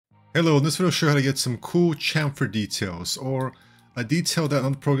Hello, in this video I'll show you how to get some cool chamfer details, or a detail that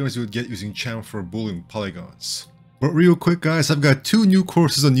other programs you would get using chamfer Boolean polygons. But real quick guys, I've got two new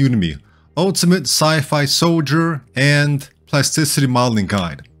courses on Udemy, Ultimate Sci-Fi Soldier and Plasticity Modeling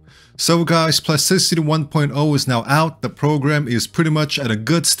Guide. So guys, Plasticity 1.0 is now out. The program is pretty much at a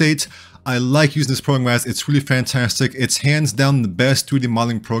good state. I like using this program guys, it's really fantastic. It's hands down the best 3D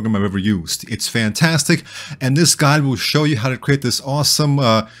modeling program I've ever used. It's fantastic, and this guide will show you how to create this awesome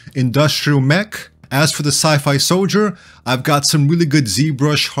industrial mech. As for the Sci-Fi Soldier, I've got some really good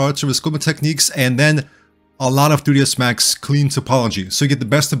ZBrush hard surface sculpting techniques, and then a lot of 3ds Max clean topology. So you get the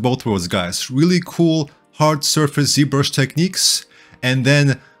best of both worlds guys. Really cool hard surface ZBrush techniques, and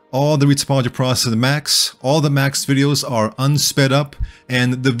then all the retopology process of the Max. All the Max videos are unsped up,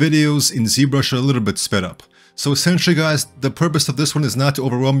 and the videos in ZBrush are a little bit sped up. So essentially guys, the purpose of this one is not to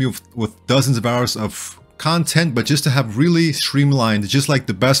overwhelm you with dozens of hours of content, but just to have really streamlined, just like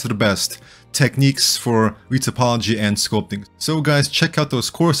the best of the best, techniques for retopology and sculpting. So guys, check out those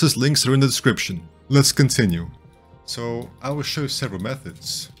courses, links are in the description. Let's continue. So I will show you several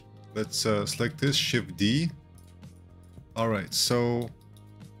methods. Let's select this, Shift D. Alright, so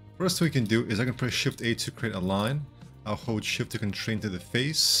first thing we can do is I can press Shift A to create a line. I'll hold Shift to constrain to the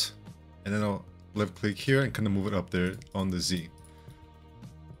face, and then I'll left click here and kind of move it up there on the Z.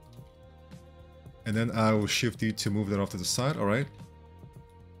 And then I will Shift D to move that off to the side. Alright.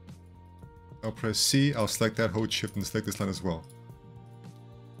 I'll press C, I'll select that, hold Shift and select this line as well.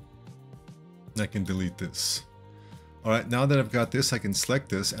 And I can delete this. Alright, now that I've got this, I can select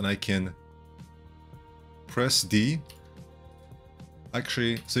this and I can press D.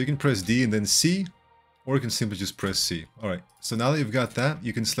 Actually, so you can press D and then C, or you can simply just press C. Alright, so now that you've got that,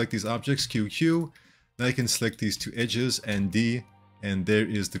 you can select these objects, QQ. Now you can select these two edges and D, and there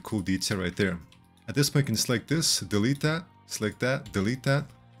is the cool detail right there. At this point, you can select this, delete that, select that, delete that,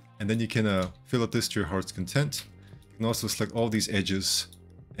 and then you can fill out this to your heart's content. You can also select all these edges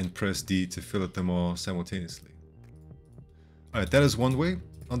and press D to fill out them all simultaneously. Alright, that is one way.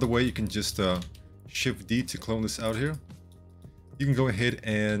 Another way, you can just Shift D to clone this out here. You can go ahead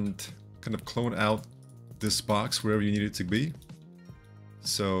and kind of clone out this box wherever you need it to be.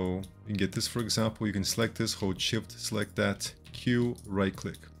 So you can get this, for example, you can select this, hold Shift, select that, Q, right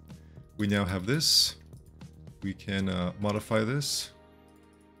click. We now have this. We can modify this,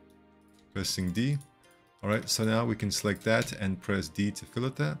 pressing D. Alright, so now we can select that and press D to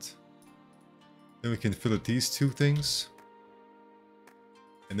fillet that. Then we can fillet these two things.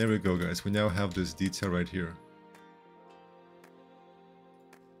 And there we go guys, we now have this detail right here.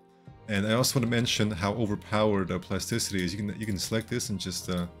 And I also want to mention how overpowered plasticity is. You can select this and just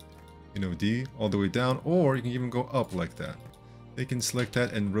D all the way down, or you can even go up like that. You can select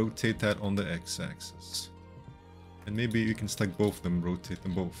that and rotate that on the x-axis. And maybe you can select both of them, rotate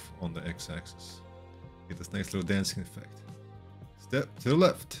them both on the x-axis. Get this nice little dancing effect. Step to the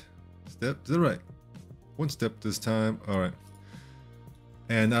left, step to the right. One step this time. Alright.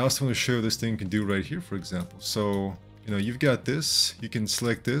 And I also want to show you this thing you can do right here, for example. So you've got this, you can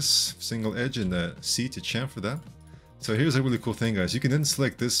select this single edge and C to chamfer that. So here's a really cool thing guys, you can then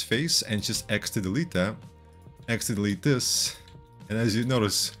select this face and just X to delete that, X to delete this, and as you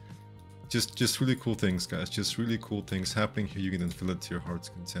notice, just really cool things guys, just really cool things happening here. You can then fill it to your heart's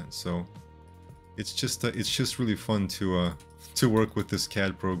content. So it's just really fun to work with this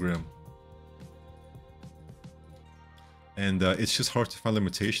CAD program. And it's just hard to find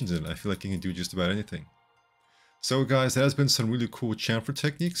limitations in it. I feel like you can do just about anything. So guys, that has been some really cool chamfer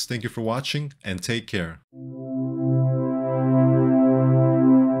techniques. Thank you for watching and take care.